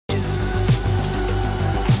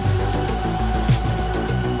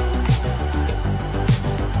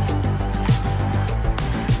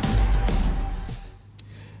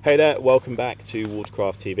Hey there, welcome back to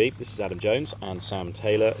WaterCraft TV. This is Adam Jones and Sam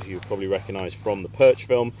Taylor, who you'll probably recognise from the perch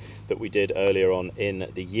film that we did earlier on in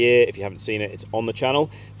the year. If you haven't seen it, it's on the channel.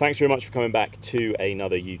 Thanks very much for coming back to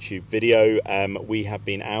another YouTube video. We have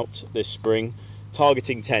been out this spring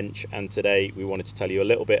targeting tench, and today we wanted to tell you a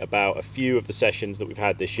little bit about a few of the sessions that we've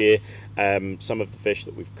had this year, some of the fish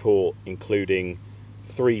that we've caught, including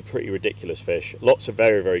 3 pretty ridiculous fish. Lots of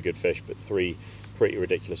very, very good fish, but 3 pretty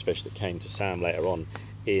ridiculous fish that came to Sam later on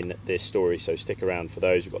in this story, so stick around for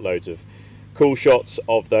those. We've got loads of cool shots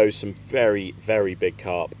of those, some very, very big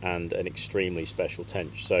carp and an extremely special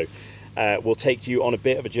tench. So we'll take you on a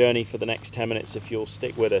bit of a journey for the next 10 minutes if you'll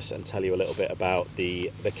stick with us, and tell you a little bit about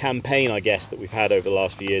the campaign, I guess, that we've had over the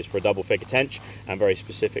last few years for a double figure tench, and very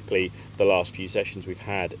specifically the last few sessions we've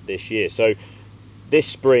had this year. So this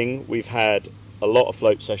spring we've had a lot of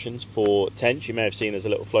float sessions for tench. You may have seen there's a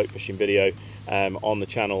little float fishing video on the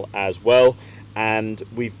channel as well. And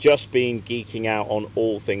we've just been geeking out on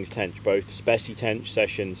all things tench, both Speci tench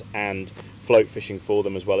sessions and float fishing for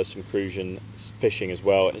them, as well as some crucian fishing as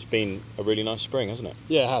well. And it's been a really nice spring, hasn't it?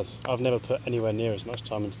 Yeah, it has. I've never put anywhere near as much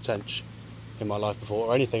time into tench in my life before,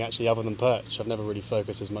 or anything actually other than perch. I've never really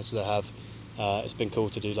focused as much as I have. It's been cool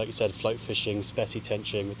to do, like you said, float fishing, Speci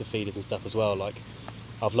tenching with the feeders and stuff as well. Like,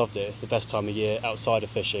 I've loved it. It's the best time of year outside of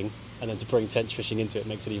fishing, and then to bring tench fishing into it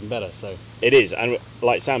makes it even better. So it is, and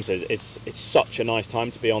like Sam says, it's such a nice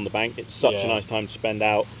time to be on the bank. It's such a nice time to spend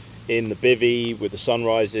out in the bivvy with the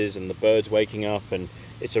sunrises and the birds waking up, and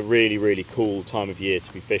it's a really, really cool time of year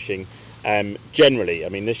to be fishing. Generally, I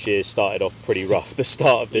mean, this year started off pretty rough. The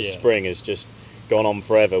start of this spring has just gone on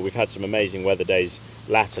forever. We've had some amazing weather days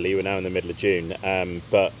latterly. We're now in the middle of June,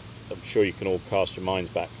 but I'm sure you can all cast your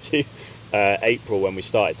minds back to April when we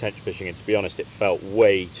started tench fishing, and to be honest, it felt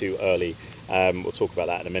way too early. We'll talk about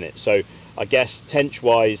that in a minute. So I guess tench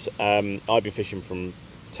wise, I've been fishing from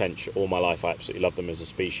tench all my life. I absolutely love them as a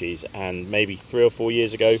species, and maybe 3 or 4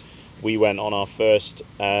 years ago we went on our first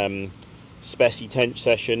Speci tench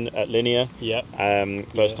session at Linear.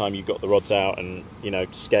 First time you got the rods out and, you know,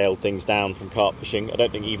 scaled things down from carp fishing. I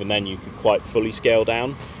don't think even then you could quite fully scale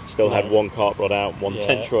down. Still had 1 carp rod out, 1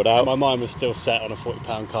 tench rod out. My mind was still set on a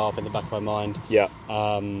 40-pound carp in the back of my mind.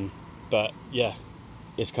 But yeah,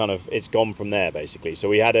 it's gone from there basically. So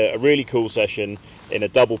we had a really cool session in a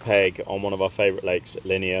double peg on one of our favourite lakes at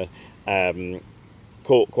Linear.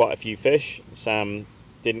 Caught quite a few fish. Sam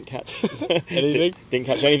didn't catch anything. Didn't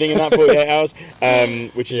catch anything in that 48 hours,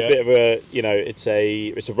 which is a bit of a, you know, it's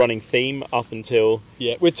a running theme up until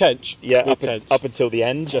with tench. Up until the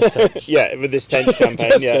end. Just tench. With this tench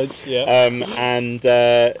campaign. Tench, and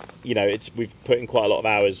you know, we've put in quite a lot of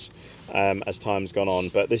hours as time's gone on.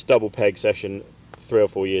 But this double peg session 3 or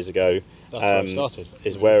 4 years ago, that's where it started.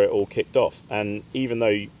 Is where it all kicked off. And even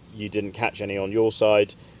though you didn't catch any on your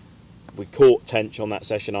side, we caught tench on that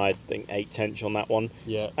session. I think 8 tench on that one,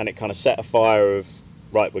 and it kind of set a fire of,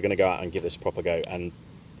 right, we're going to go out and give this a proper go. And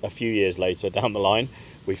a few years later down the line,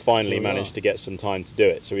 we finally managed to get some time to do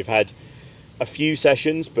it. So we've had a few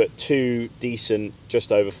sessions, but 2 decent,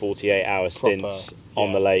 just over 48-hour stints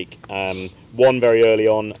on the lake. 1 very early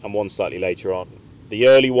on and 1 slightly later on. The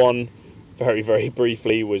early one, very, very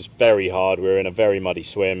briefly, was very hard. We were in a very muddy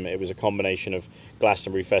swim. It was a combination of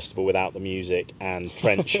Glastonbury Festival without the music and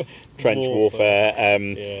trench warfare.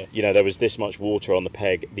 You know, there was this much water on the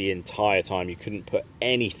peg the entire time. You couldn't put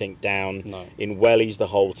anything down. In wellies the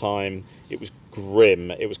whole time. It was grim.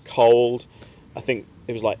 It was cold. I think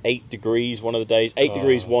it was like 8 degrees one of the days. 8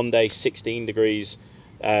 degrees one day, 16 degrees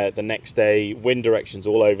the next day. Wind directions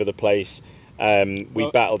all over the place. We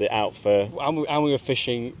battled it out for... And we were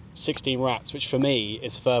fishing 16 wraps, which for me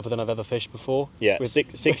is further than I've ever fished before.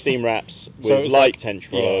 16 wraps with light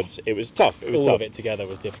tench rods. It was tough. It was all tough. Of it together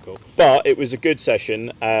was difficult. But it was a good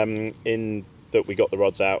session in that we got the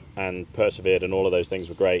rods out and persevered, and all of those things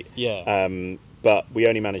were great. But we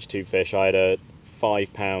only managed 2 fish. I had a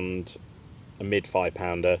 5-pound, a mid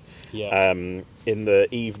 5-pounder in the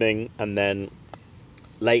evening, and then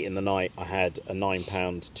late in the night I had a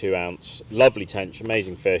 9-pound 2-ounce lovely tench,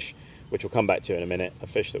 amazing fish, which we'll come back to in a minute, a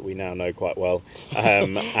fish that we now know quite well.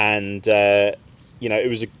 And you know, it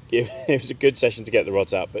was a good session to get the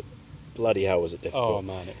rods out, but bloody hell was it difficult. Oh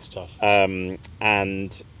man, it was tough.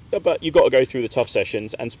 But you've got to go through the tough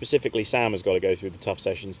sessions, and specifically Sam has got to go through the tough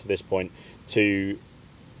sessions to this point to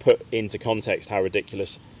put into context how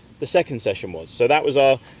ridiculous the second session was. So that was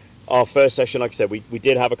our first session. Like I said, we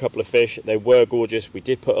did have a couple of fish. They were gorgeous. We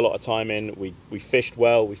did put a lot of time in. We fished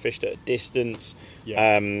well. We fished at a distance.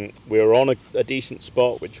 We were on a decent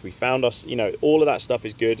spot, which we found us, you know, all of that stuff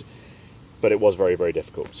is good. but it was very, very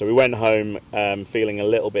difficult. So we went home feeling a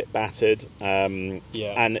little bit battered. Yeah.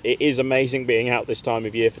 And it is amazing being out this time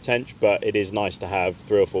of year for tench, but it is nice to have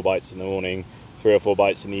 3 or 4 bites in the morning, 3 or 4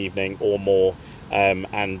 bites in the evening or more,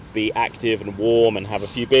 and be active and warm and have a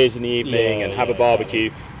few beers in the evening and have a barbecue.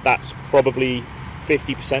 Exactly. That's probably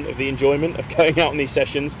 50% of the enjoyment of going out on these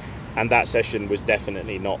sessions. And that session was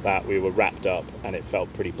definitely not that. We were wrapped up and it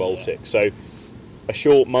felt pretty Baltic. Yeah. So a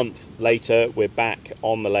short month later, we're back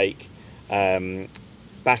on the lake,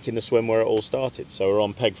 back in the swim where it all started. So we're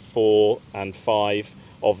on peg 4 and 5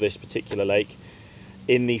 of this particular lake.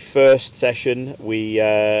 In the first session, we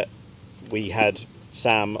had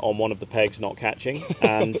Sam on one of the pegs not catching,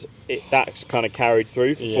 and that's kind of carried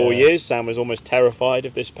through for 4 years. Sam was almost terrified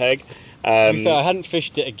of this peg. To be fair, I hadn't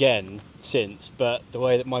fished it again since, but the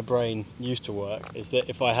way that my brain used to work is that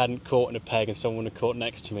if I hadn't caught in a peg and someone had caught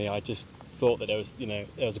next to me, I just thought that there was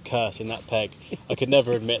a curse in that peg. I could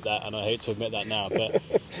never admit that, and I hate to admit that now, but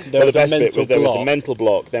there was a mental block. There was a mental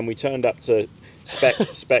block. Then we turned up to spec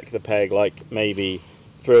the peg like maybe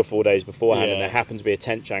 3 or 4 days beforehand, and there happened to be a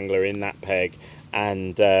tench angler in that peg,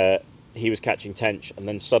 and he was catching tench, and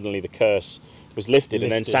then suddenly the curse was lifted, and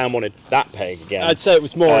then Sam wanted that peg again. I'd say it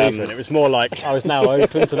was more even. It was more like I was now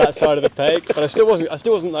open to that side of the peg, but I still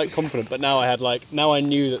wasn't like confident. But now now I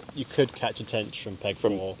knew that you could catch a tench from peg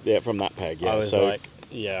 4. Yeah, from that peg. Yeah, I was like,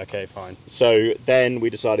 yeah, okay, fine. So then we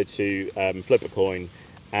decided to flip a coin,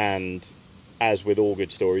 and as with all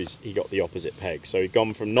good stories, he got the opposite peg. So he'd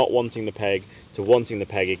gone from not wanting the peg to wanting the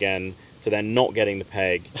peg again, to then not getting the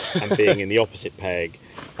peg and being in the opposite peg.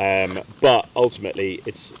 But ultimately,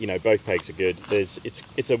 it's both pegs are good.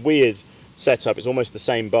 It's a weird setup. It's almost the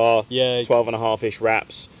same bar. 12.5-ish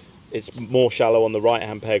wraps. It's more shallow on the right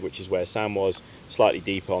hand peg, which is where Sam was. Slightly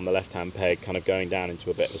deeper on the left hand peg, kind of going down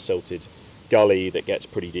into a bit of a silted gully that gets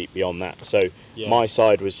pretty deep beyond that. So my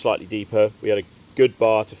side was slightly deeper. We had a good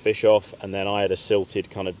bar to fish off, and then I had a silted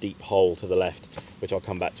kind of deep hole to the left, which I'll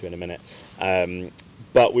come back to in a minute.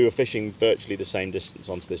 But we were fishing virtually the same distance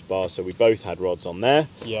onto this bar, so we both had rods on there.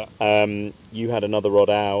 Yeah. You had another rod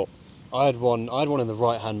out. I had one in the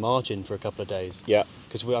right hand margin for a couple of days. Yeah.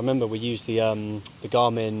 Because I remember we used the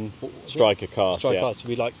Garmin Striker cast. So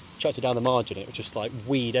we like chucked it down the margin. It was just like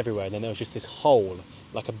weed everywhere, and then there was just this hole,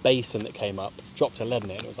 like a basin that came up. Dropped a lead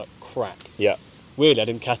in it, and it was like crack. Yeah. Weirdly, I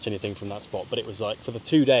didn't catch anything from that spot, but it was like for the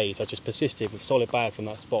 2 days I just persisted with solid bags on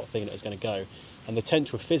that spot, thinking it was going to go. And the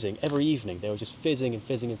tench were fizzing every evening. They were just fizzing and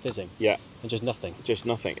fizzing and fizzing. Yeah. And just nothing. Just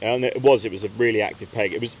nothing. And it was a really active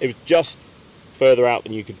peg. It was just further out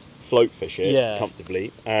than you could float fish it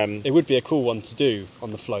comfortably. It would be a cool one to do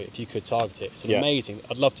on the float if you could target it. It's an amazing.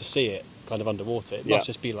 I'd love to see it kind of underwater. It must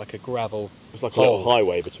just be like a gravel. It was like a little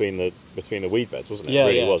highway between the weed beds, wasn't it? It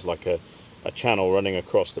really was like a channel running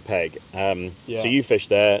across the peg. So you fished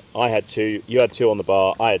there. I had 2. You had 2 on the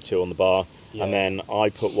bar. I had 2 on the bar. Yeah. And then I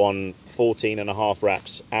put 14.5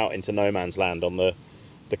 wraps out into no man's land on the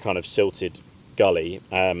kind of silted gully,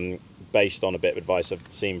 based on a bit of advice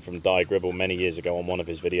I've seen from Di Gribble many years ago on one of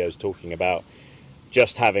his videos, talking about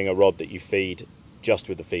just having a rod that you feed just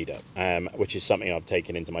with the feeder, which is something I've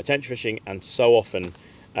taken into my tench fishing, and so often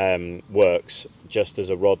works just as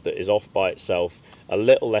a rod that is off by itself, a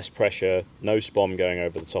little less pressure, no spom going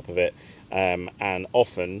over the top of it, and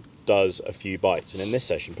often does a few bites. And in this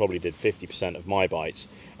session probably did 50% of my bites,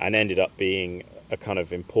 and ended up being a kind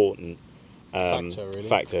of important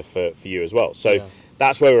factor for you as well. So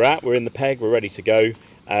that's where we're at. We're in the peg, we're ready to go,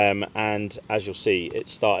 and as you'll see, it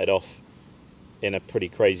started off in a pretty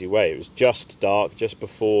crazy way. It was just dark, just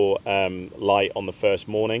before light on the first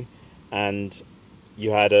morning, and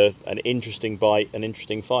you had an interesting bite, an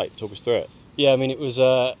interesting fight. Talk us through it. Yeah, I mean, it was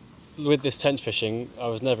with this tench fishing, I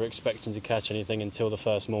was never expecting to catch anything until the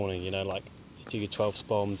first morning. Like you do your 12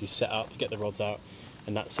 spoms, you set up, you get the rods out,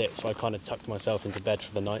 and that's it. So I kind of tucked myself into bed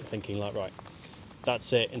for the night, thinking like, right,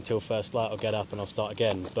 that's it until first light. I'll get up and I'll start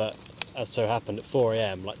again. But as so happened, at 4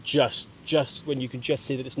 a.m, like just when you can just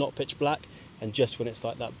see that it's not pitch black, and just when it's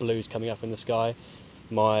like that blue's coming up in the sky,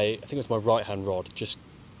 I think it was my right hand rod, just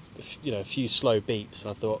a few slow beeps,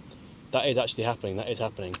 and I thought, that is actually happening. That is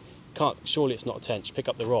happening. Surely it's not a tench. Pick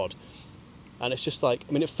up the rod, and it's just like,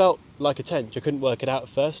 I mean, it felt like a tench. I couldn't work it out at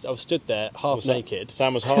first. I was stood there half naked.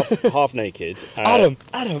 Sam was half naked. Adam,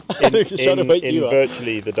 in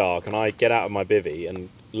virtually the dark, and I get out of my bivvy and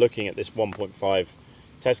looking at this 1.5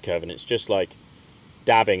 test curve, and it's just like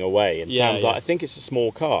dabbing away. And Sam's like, I think it's a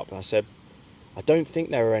small carp. And I said, I don't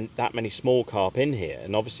think there are that many small carp in here.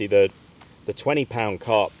 And obviously the 20-pound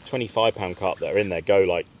carp, 25-pound carp that are in there go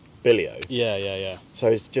like billio. Yeah.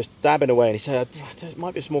 So he's just dabbing away, and he said, it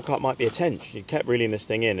might be a small carp, might be a tench. He kept reeling this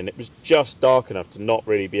thing in, and it was just dark enough to not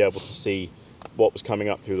really be able to see what was coming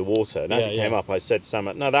up through the water. And as it came up, I said to Sam,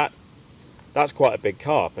 no, that's quite a big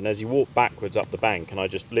carp. And as he walked backwards up the bank, and I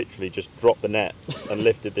just literally just dropped the net and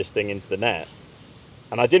lifted this thing into the net.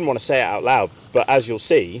 And I didn't want to say it out loud, but as you'll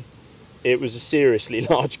see, it was a seriously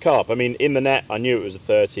large carp. I mean, in the net, I knew it was a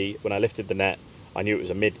 30. When I lifted the net, I knew it was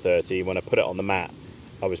a mid 30. When I put it on the mat,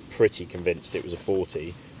 I was pretty convinced it was a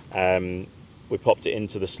 40. We popped it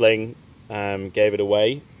into the sling, gave it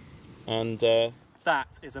away, and that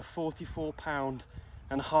is a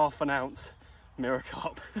 44.5 ounce mirror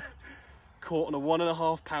carp caught on a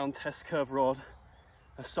 1.5 pound test curve rod,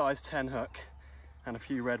 a size 10 hook, and a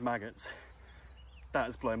few red maggots. That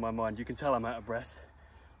has blown my mind. You can tell I'm out of breath.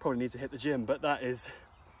 Probably need to hit the gym, but that is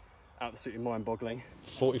absolutely mind-boggling.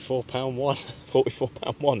 44 pound one. 44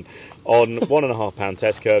 pound one on 1.5 pound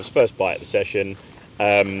test curves. First bite of the session.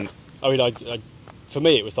 I mean, for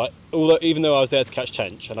me, it was like, even though I was there to catch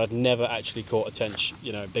tench, and I'd never actually caught a tench,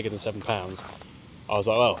 you know, bigger than 7 pounds, I was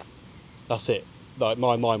like, well, that's it. Like,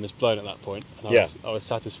 my mind was blown at that point, and I was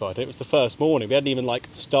satisfied. It was the first morning. We hadn't even like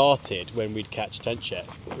started when we'd catch tench yet.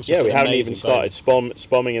 It was just we hadn't even started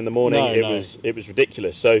spomming in the morning. It was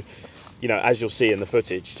ridiculous. So, you know, as you'll see in the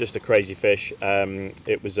footage, just a crazy fish.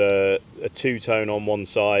 It was a 2-tone on one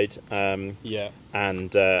side. And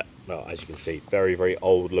well, as you can see, very, very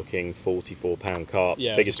old looking 44 pound carp.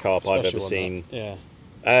 Yeah, biggest carp I've ever seen.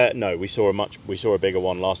 No, we saw a bigger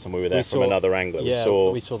one last time we were there from another angler. We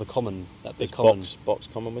saw the common, that big common. Box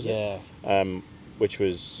common, was it? Yeah. Which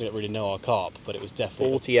was... We don't really know our carp, but it was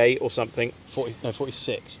definitely... 48 or something?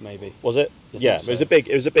 46 maybe. Was it? Yeah, so. It was a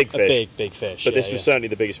big fish. A big fish, But this was certainly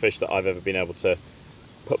the biggest fish that I've ever been able to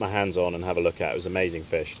put my hands on and have a look at. It was an amazing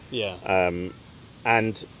fish. Yeah.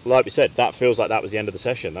 And like we said, that feels like that was the end of the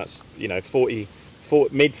session. That's, you know,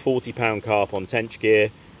 mid 40 pound carp on tench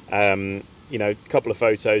gear. You know, a couple of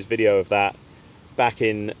photos, video of that, back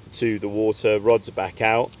into the water, rods are back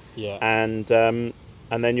out. Yeah. And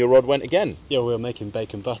then your rod went again. Yeah, we were making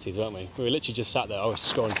bacon butties, weren't we? We were literally just sat there. I was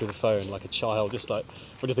scrolling through the phone like a child, just like,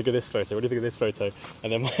 what do you think of this photo? What do you think of this photo?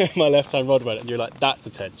 And then my left-hand rod went, and you're like, that's a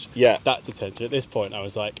tench. Yeah. That's a tench. And at this point, I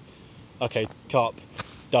was like, okay, carp,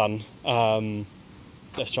 done.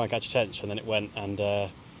 Let's try and catch a tench. And then it went, and yeah,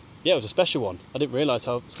 it was a special one. I didn't realise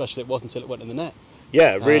how special it was until it went in the net.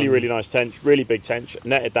 Yeah, really nice tench, really big tench.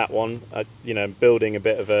 Netted that one. You know, building a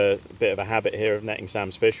bit of a habit here of netting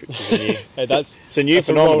Sam's fish, which is a new. It's a new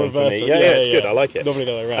phenomenon for me. Yeah, it's good. I like it. Normally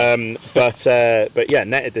the other way around. But yeah,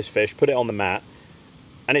 netted this fish, put it on the mat,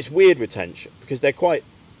 and it's weird with tench because they're quite,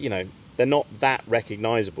 you know, they're not that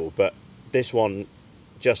recognisable. But this one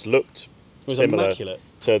just looked similar immaculate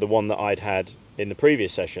to the one that I'd had in the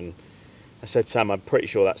previous session. I said, Sam, I'm pretty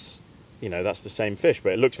sure that's the same fish,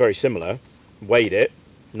 but it looks very similar. Weighed it,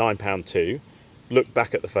 9 pound 2. Looked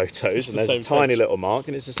back at the photos, and there's a tiny little mark,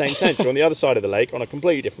 and it's the same tench. We're on the other side of the lake on a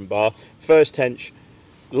completely different bar. First tench,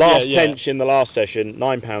 tench in the last session,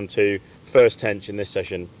 9 pound 2. First tench in this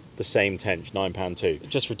session, the same tench, 9 pound 2.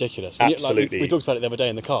 Just ridiculous. Absolutely. We talked about it the other day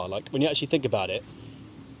in the car. Like, when you actually think about it,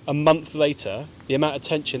 a month later, the amount of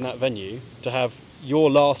tench in that venue, to have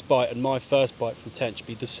your last bite and my first bite from tench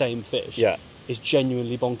be the same fish, is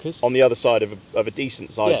genuinely bonkers. On the other side of a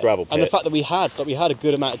decent sized gravel pit. And the fact that we had a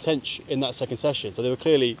good amount of tench in that second session, so there's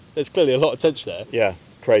clearly a lot of tench there. Yeah,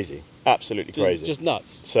 crazy. Absolutely crazy. Just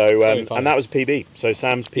nuts. So and that was PB. So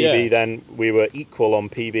Sam's PB, then we were equal on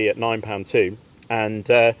PB at 9 pound 2, and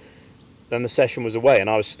then the session was away,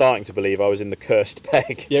 and I was starting to believe I was in the cursed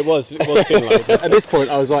peg. Yeah, it was feeling like it. At this point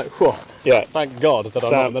I was like, whew, yeah, thank God that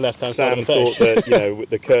I'm not on the left hand side of the peg. Sam thought that, you know,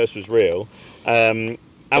 the curse was real.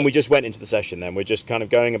 And we just went into the session then. We're just kind of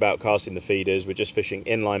going about casting the feeders. We're just fishing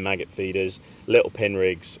inline maggot feeders, little pin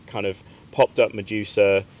rigs, kind of popped up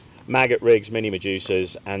Medusa, maggot rigs, mini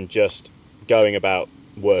Medusas, and just going about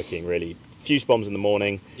working, really. Few spoms in the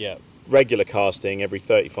morning, regular casting every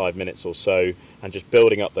 35 minutes or so, and just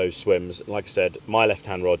building up those swims. Like I said, my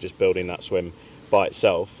left-hand rod just building that swim by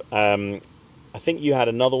itself. I think you had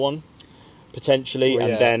another one, potentially,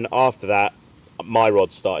 and then after that, my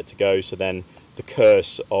rod started to go, so then the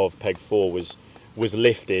curse of peg 4 was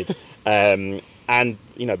lifted, and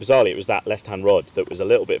you know, bizarrely it was that left-hand rod that was a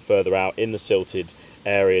little bit further out in the silted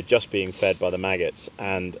area, just being fed by the maggots,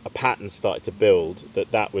 and a pattern started to build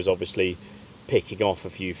that was obviously picking off a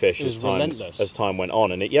few fish as time went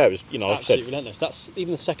on, and it was, you know, like absolutely relentless. That's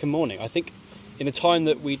even the second morning. I think in the time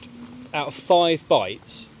that out of 5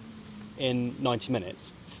 bites in 90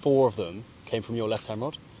 minutes, 4 of them came from your left-hand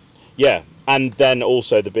rod. Yeah, and then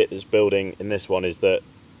also the bit that's building in this one is that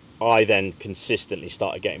I then consistently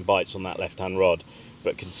started getting bites on that left-hand rod,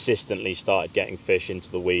 but consistently started getting fish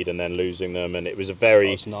into the weed and then losing them, and it was a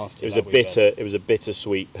very, nasty, it was a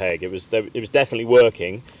bittersweet peg. It was definitely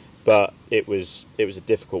working, but it was a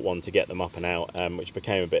difficult one to get them up and out, which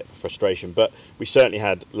became a bit of a frustration. But we certainly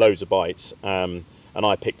had loads of bites, and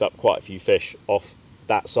I picked up quite a few fish off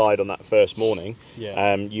that side on that first morning.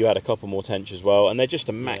 Yeah. You had a couple more tench as well, and they're just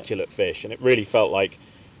immaculate fish, and it really felt like,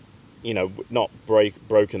 you know, not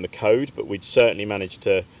broken the code, but we'd certainly managed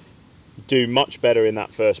to do much better in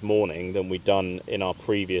that first morning than we'd done in our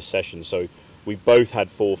previous session. So we both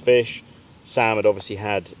had 4 fish. Sam had obviously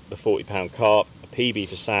had the 40-pound carp, a PB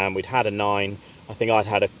for Sam. We'd had a 9. I think I'd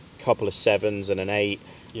had a couple of 7s and an 8.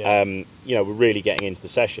 Yeah. You know, we're really getting into the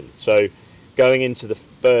session. So going into the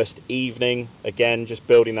first evening, again, just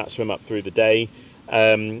building that swim up through the day,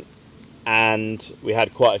 and we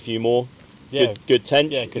had quite a few more good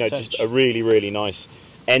tench. Yeah, good you know, tench. just a really, really nice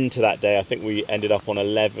end to that day. I think we ended up on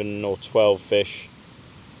 11 or 12 fish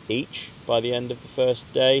each by the end of the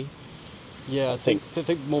first day. Yeah, I think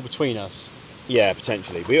more between us. Yeah,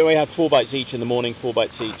 potentially. We had 4 bites each in the morning, 4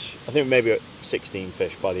 bites each. I think maybe 16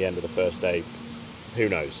 fish by the end of the first day. Who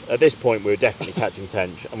knows? At this point, we were definitely catching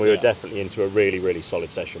tench, and we were definitely into a really, really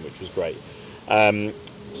solid session, which was great.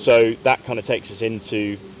 So that kind of takes us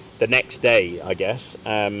into the next day, I guess.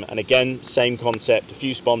 And again, same concept, a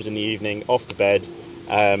few spoms in the evening, off to bed.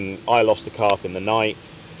 I lost a carp in the night.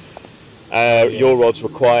 Your rods were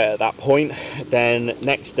quiet at that point. Then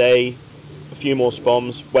next day, a few more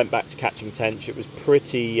spoms, went back to catching tench. It was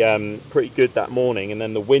pretty good that morning, and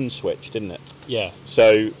then the wind switched, didn't it? Yeah.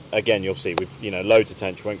 So again, you'll see we've loads of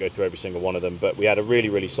tench. Won't go through every single one of them, but we had a really,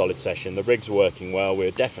 really solid session. The rigs were working well. We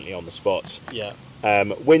were definitely on the spots. Yeah.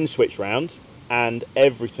 Wind switched round, and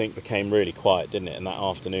everything became really quiet, didn't it, in that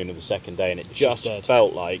afternoon of the second day? And it just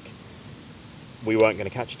felt like we weren't going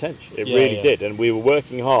to catch tench. It really did, and we were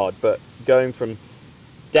working hard, but going from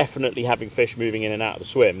definitely having fish moving in and out of the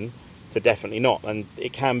swim to definitely not. And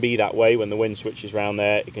it can be that way when the wind switches round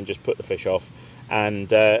there. It can just put the fish off, and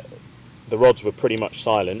the rods were pretty much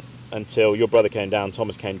silent until your brother came down.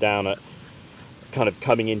 Thomas came down at kind of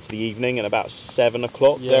coming into the evening at about 7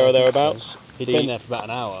 o'clock, there or thereabouts. So. He'd been there for about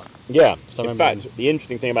an hour. Yeah. In fact, the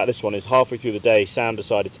interesting thing about this one is halfway through the day, Sam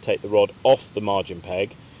decided to take the rod off the margin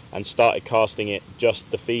peg and started casting it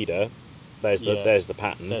just the feeder. There's the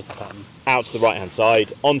pattern. There's the pattern. Out to the right hand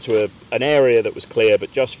side onto an area that was clear,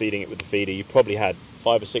 but just feeding it with the feeder. You probably had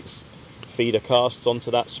 5 or 6 feeder casts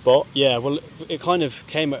onto that spot. Yeah, well, it kind of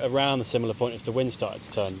came at around a similar point as the wind started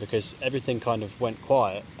to turn, because everything kind of went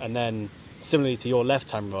quiet, and then similarly to your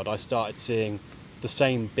left-hand rod, I started seeing the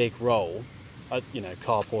same big roll,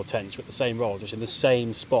 carp or tench, but the same roll, just in the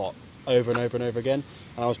same spot over and over and over again.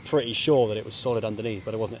 And I was pretty sure that it was solid underneath,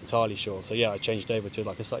 but I wasn't entirely sure. So yeah, I changed over to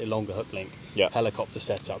like a slightly longer hook link, helicopter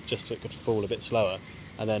setup, just so it could fall a bit slower.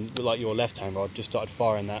 And then, like your left-hand rod, just started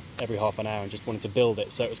firing that every half an hour and just wanted to build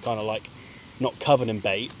it. So it was kind of like not covenant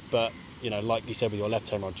bait, but like you said with your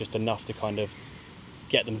left-hand rod, just enough to kind of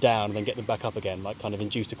get them down and then get them back up again, like kind of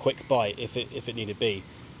induce a quick bite if it needed be.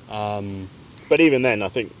 But even then, I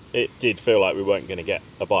think it did feel like we weren't going to get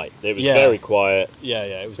a bite. It was very quiet. Yeah,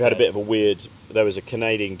 it was. We had a bit of a weird. There was a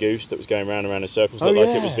Canadian goose that was going round and round in circles, looked like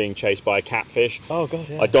it was being chased by a catfish. Oh god,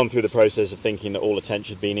 yeah. I'd gone through the process of thinking that all the tench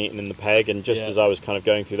had been eaten in the peg, and just as I was kind of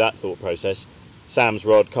going through that thought process, Sam's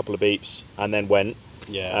rod, couple of beeps, and then went.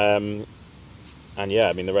 Yeah. And yeah,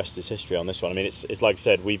 I mean the rest is history on this one. I mean it's like I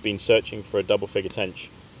said, we've been searching for a double figure tench.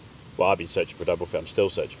 Well, I've been searching for a double figure. I'm still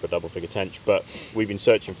searching for a double figure tench, but we've been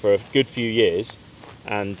searching for a good few years.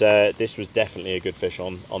 And this was definitely a good fish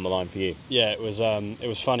on the line for you. Yeah, it was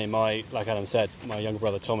funny. Like Adam said, my younger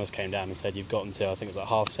brother Thomas came down and said, "You've got until I think it was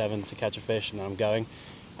like 7:30 to catch a fish," and then I'm going.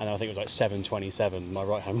 And then I think it was like 7:27. My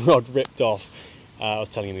right hand rod ripped off. I was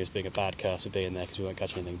telling him he was being a bad curse of being there because we weren't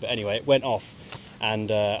catching anything. But anyway, it went off, and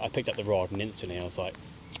I picked up the rod, and instantly I was like,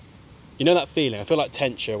 that feeling. I feel like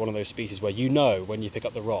tench are one of those species where when you pick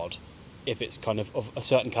up the rod, if it's kind of a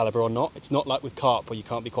certain calibre or not. It's not like with carp where you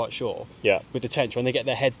can't be quite sure. Yeah. With the tench, when they get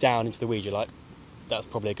their heads down into the weed, you're like, that's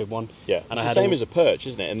probably a good one. Yeah. And it's the same as a perch,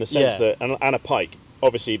 isn't it? In the sense that, and a pike,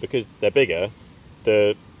 obviously because they're bigger,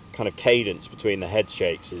 the kind of cadence between the head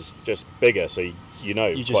shakes is just bigger, so quite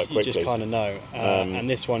quickly. You just kind of know. And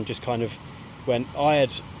this one just kind of, when I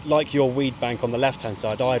had, like your weed bank on the left-hand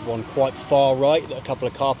side, I had one quite far right that a couple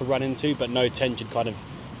of carp had run into, but no tench had kind of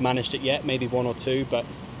managed it yet, maybe 1 or 2, but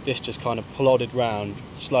this just kind of plodded round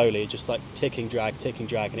slowly, just like ticking drag,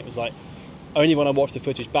 and it was like, only when I watched the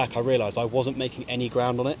footage back I realised I wasn't making any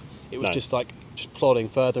ground on it. It was just plodding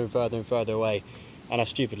further and further and further away. and I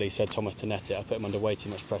stupidly said Thomas to net it. I put him under way too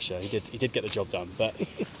much pressure. He did get the job done, but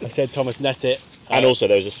I said Thomas net it. And also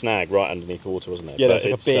there was a snag right underneath the water, wasn't there? Yeah, there's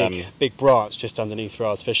like a big branch just underneath where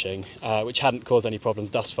I was fishing, which hadn't caused any problems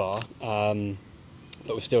thus far,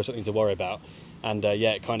 but was still something to worry about. And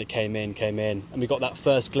yeah, it kind of came in, and we got that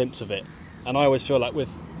first glimpse of it. And I always feel like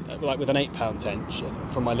with an 8-pound tench,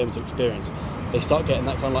 from my limited experience, they start getting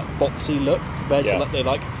that kind of like boxy look compared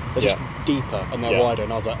to they're just deeper and they're wider.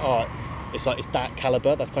 And I was like, oh, it's that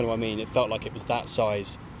caliber. That's kind of what I mean. It felt like it was that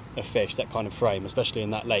size of fish, that kind of frame, especially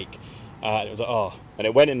in that lake. It was like, oh. And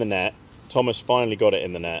it went in the net. Thomas finally got it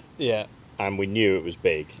in the net. Yeah. And we knew it was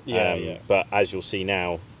big. Yeah. But as you'll see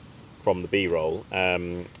now from the B-roll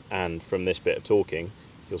and from this bit of talking,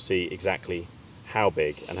 you'll see exactly how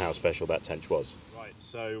big and how special that tench was. Right,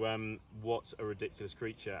 so what a ridiculous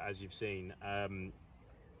creature, as you've seen.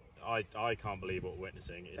 I can't believe what we're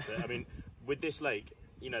witnessing. It's I mean, with this lake,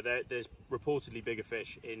 you know, there's reportedly bigger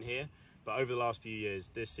fish in here, but over the last few years,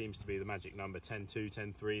 this seems to be the magic number, 10.2,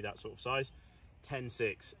 10.3, that sort of size.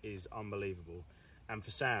 10.6 is unbelievable. And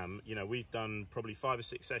for Sam, you know, we've done probably 5 or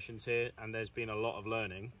 6 sessions here, and there's been a lot of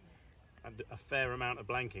learning and a fair amount of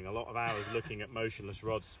blanking, a lot of hours looking at motionless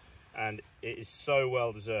rods, and it is so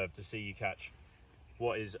well deserved to see you catch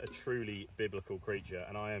what is a truly biblical creature,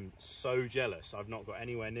 and I am so jealous I've not got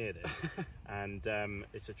anywhere near this. And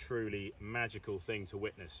it's a truly magical thing to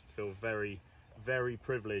witness. Feel very, very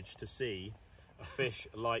privileged to see a fish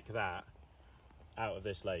like that out of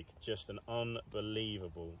this lake. Just an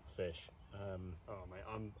unbelievable fish. Oh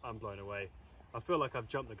mate, I'm blown away. I feel like I've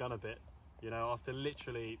jumped the gun a bit, you know, after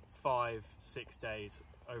literally 5-6 days,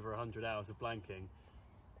 over 100 hours of blanking,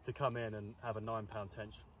 to come in and have a 9-pound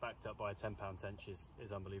tench backed up by a 10-pound tench is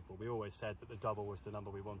unbelievable. We always said that the double was the number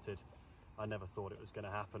we wanted. I never thought it was going to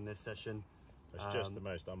happen this session. It's just the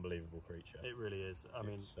most unbelievable creature. It really is. I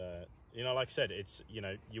mean, you know, like I said, it's, you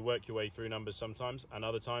know, you work your way through numbers sometimes, and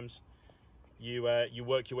other times you work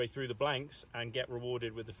your way through the blanks and get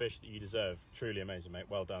rewarded with the fish that you deserve. Truly amazing, mate.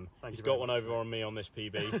 Well done. He's got one over on me on this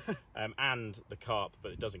PB, and the carp,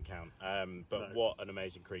 but it doesn't count. But what an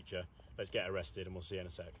amazing creature. Let's get arrested and we'll see you in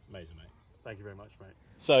a sec. Amazing, mate. Thank you very much, mate.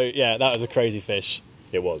 So yeah, that was a crazy fish.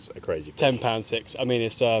 It was a crazy fish. 10-pound 6. I mean,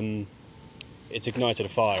 it's ignited a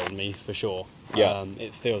fire in me for sure. Yeah.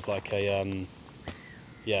 It feels like a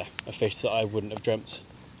fish that I wouldn't have dreamt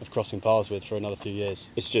of crossing paths with for another few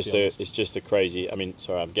years. It's just a crazy. I mean,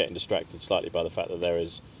 sorry, I'm getting distracted slightly by the fact that there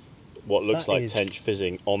is what looks like tench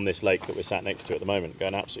fizzing on this lake that we're sat next to at the moment,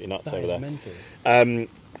 going absolutely nuts over there. Mental.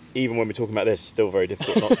 Even when we're talking about this, it's still very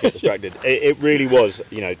difficult not to get distracted. It really was,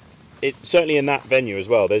 you know, it certainly in that venue as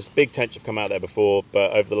well. There's big tench have come out there before,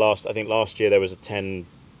 but over the last, I think last year there was a 10.4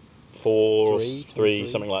 or 3,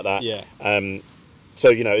 something like that. Yeah. So,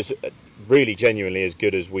 you know, it's really genuinely as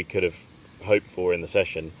good as we could have hoped for in the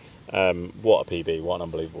session. What a PB, what an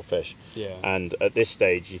unbelievable fish. Yeah. And at this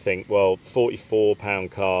stage you think, well,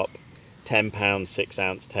 44-pound carp, 10-pound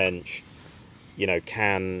 6-ounce tench, you know,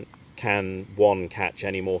 can one catch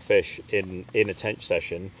any more fish in a tench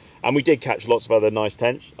session? And we did catch lots of other nice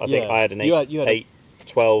tench. I think I had an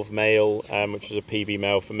 8-12 male, which was a PB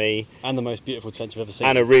male for me, and the most beautiful tench I've ever seen,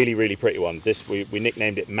 and a really, really pretty one. This we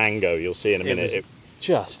nicknamed it Mango. You'll see in a minute. It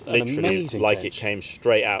just literally an amazing like tench. It came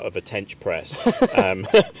straight out of a tench press.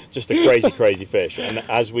 Just a crazy fish. And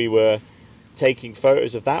as we were taking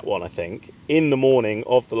photos of that one, I think in the morning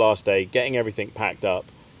of the last day, getting everything packed up,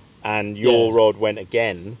 and your rod went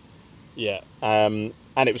again. Yeah. And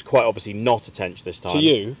it was quite obviously not a tench this time. To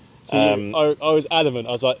you, I was adamant.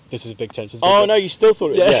 I was like, "This is a big tench." No, you still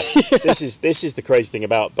thought it? Yeah. This is the crazy thing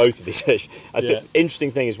about both of these fish. I think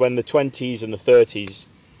interesting thing is when the 20s and the 30s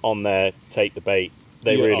on there take the bait,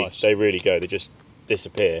 they really go. They just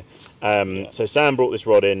disappear. So Sam brought this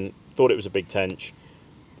rod in, thought it was a big tench.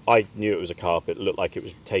 I knew it was a carp. It looked like it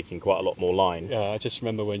was taking quite a lot more line. Yeah, I just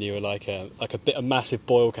remember when you were like a massive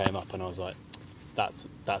boil came up, and I was like,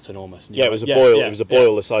 That's enormous. Yeah, it was a boil. It was a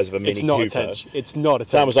boil the size of a Mini It's not Cooper. a tench. It's not a tench.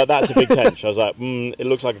 Sam was like, "That's a big tench." I was like, "It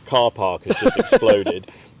looks like a car park has just exploded."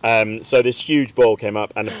 So this huge boil came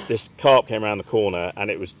up, and this carp came around the corner, and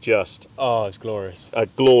it was just it's glorious. A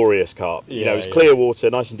glorious carp. You know, it was clear water,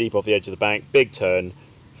 nice and deep off the edge of the bank, big turn,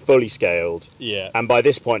 fully scaled. Yeah. And by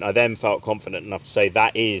this point, I then felt confident enough to say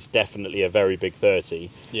that is definitely a very big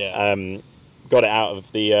 30. Yeah. Got it out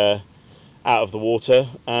of the water,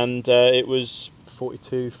 and it was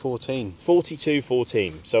 42-14.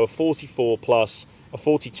 42-14. So a 44 plus, a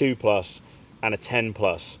 42 plus, and a 10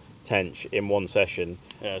 plus tench in one session.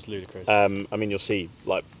 Yeah, it's ludicrous. I mean, you'll see,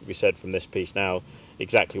 like we said from this piece now,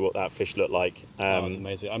 exactly what that fish looked like. It's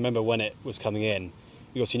amazing. I remember when it was coming in,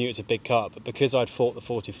 we obviously knew it's a big carp, but because I'd fought the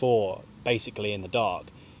 44 basically in the dark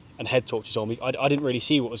and head torches on me, I didn't really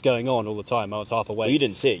see what was going on all the time. I was half awake. Well, you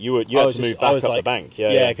didn't see it. You had to move back up the bank.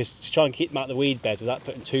 Yeah, because to try and keep them out of the weed beds without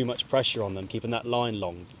putting too much pressure on them, keeping that line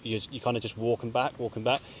long, you kind of just walking back.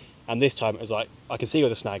 And this time it was like, I can see where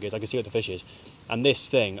the snag is, I can see where the fish is. And this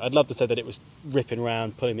thing, I'd love to say that it was ripping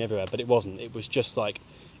around, pulling me everywhere, but it wasn't. It was just like,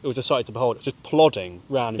 it was a sight to behold. It was just plodding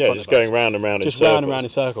round in front of us. Yeah, just going round and round in circles. Just round and round in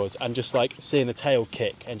circles, and just like seeing the tail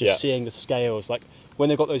kick and just seeing the scales. Like when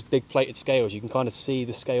they've got those big plated scales, you can kind of see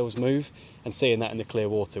the scales move, and seeing that in the clear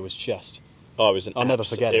water was just... Oh, I'll never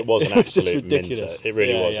forget it. It was an absolute ridiculous. minter. It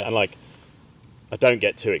really was. Yeah. And like, I don't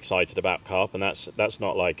get too excited about carp, and that's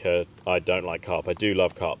not like I don't like carp. I do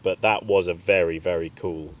love carp, but that was a very, very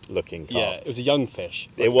cool looking carp. Yeah, it was a young fish.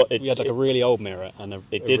 We had like a really old mirror and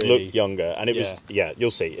it did really, look younger, and it was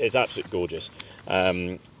you'll see. It's absolutely gorgeous.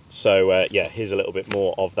 So here's a little bit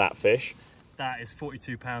more of that fish. That is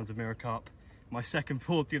 42 pounds of mirror carp. My second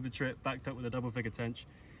 40 of the trip, backed up with a double figure tench,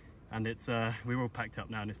 and it's we're all packed up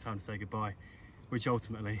now, and it's time to say goodbye, which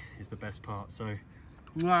ultimately is the best part. So,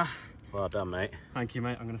 mwah. Well done, mate. Thank you,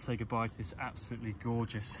 mate. I'm going to say goodbye to this absolutely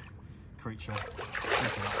gorgeous creature. Look at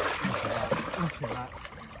that. Look at that.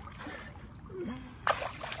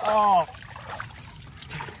 Oh!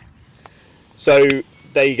 So,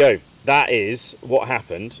 there you go. That is what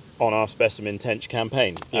happened on our Specimen Tench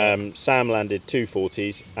campaign. Yeah. Sam landed 2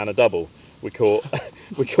 40s and a double. We caught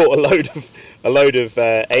a load of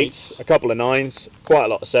 8s, a couple of 9s, quite a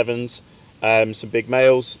lot of 7s, some big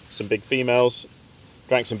males, some big females.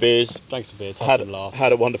 Drank some beers, had some laughs.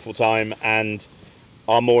 Had a wonderful time, and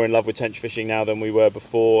are more in love with tench fishing now than we were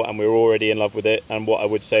before, and we were already in love with it. And what I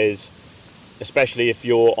would say is, especially if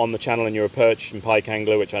you're on the channel and you're a perch and pike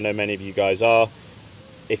angler, which I know many of you guys are,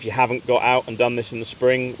 if you haven't got out and done this in the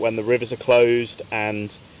spring when the rivers are closed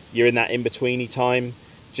and you're in that in-betweeny time,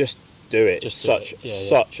 just do it. It's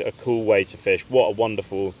such a cool way to fish. What a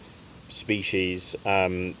wonderful species.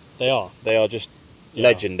 They are just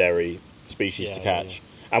legendary species to catch.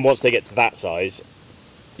 And once they get to that size,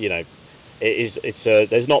 you know,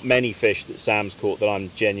 there's not many fish that Sam's caught that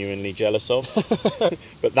I'm genuinely jealous of,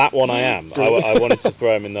 but that one I am. I wanted to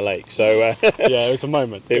throw him in the lake. So yeah, it was a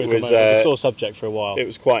moment. It was a sore subject for a while. It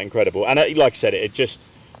was quite incredible, and like I said, it just,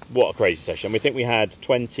 what a crazy session. We think we had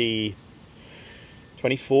 24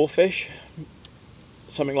 fish,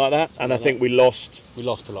 something like that, and I think we lost a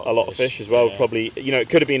lot of fish as well. Yeah. Probably, you know, it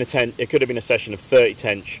could have been a session of 30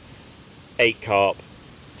 tench, 8 carp,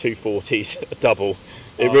 2 40s, a double.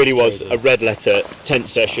 It really was a red letter tench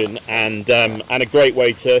session, and a great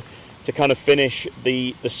way to kind of finish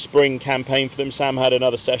the spring campaign for them. Sam had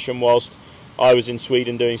another session whilst I was in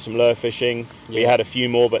Sweden doing some lure fishing. We had a few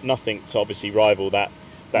more, but nothing to obviously rival that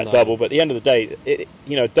double. But at the end of the day,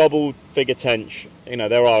 you know, double figure tench, you know,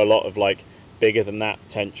 there are a lot of like bigger than that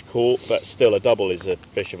tench caught, but still a double is a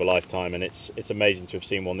fish of a lifetime, and it's amazing to have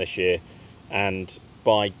seen one this year. And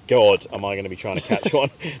by God, am I going to be trying to catch one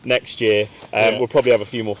next year. We'll probably have a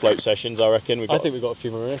few more float sessions, I reckon. I think we've got a few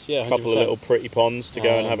more in us, yeah, 100%. A couple of little pretty ponds to go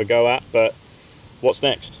and have a go at, but what's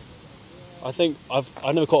next? I think I've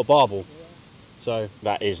never caught a barbel, so...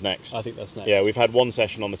 That is next. I think that's next. Yeah, we've had one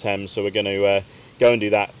session on the Thames, so we're going to go and do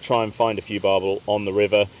that, try and find a few barbel on the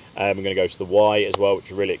river. We're going to go to the Y as well,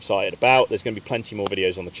 which we're really excited about. There's going to be plenty more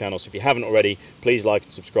videos on the channel, so if you haven't already, please like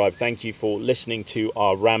and subscribe. Thank you for listening to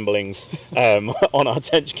our ramblings on our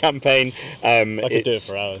tench campaign. I could do it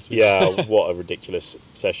for hours. Yeah, what a ridiculous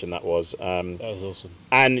session that was. That was awesome.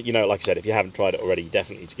 And, you know, like I said, if you haven't tried it already, you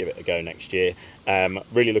definitely need to give it a go next year.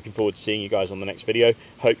 Really looking forward to seeing you guys on the next video.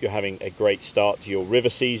 Hope you're having a great start to your river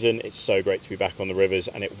season. It's so great to be back on the rivers,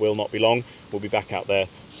 and it will not be long. We'll be back out there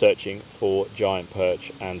searching for giant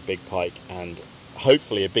perch and big pike, and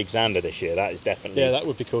hopefully a big zander this year. That is definitely... Yeah, that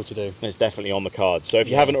would be cool to do. It's definitely on the cards. So if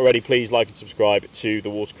you haven't already, please like and subscribe to the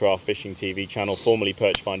WaterCraft Fishing TV channel, formerly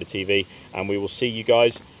Perch Finder TV, and we will see you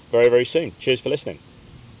guys very, very soon. Cheers for listening.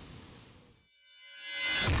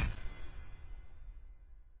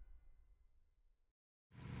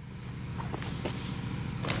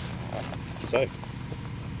 So,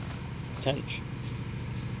 tench.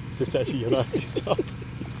 Is this actually your last start?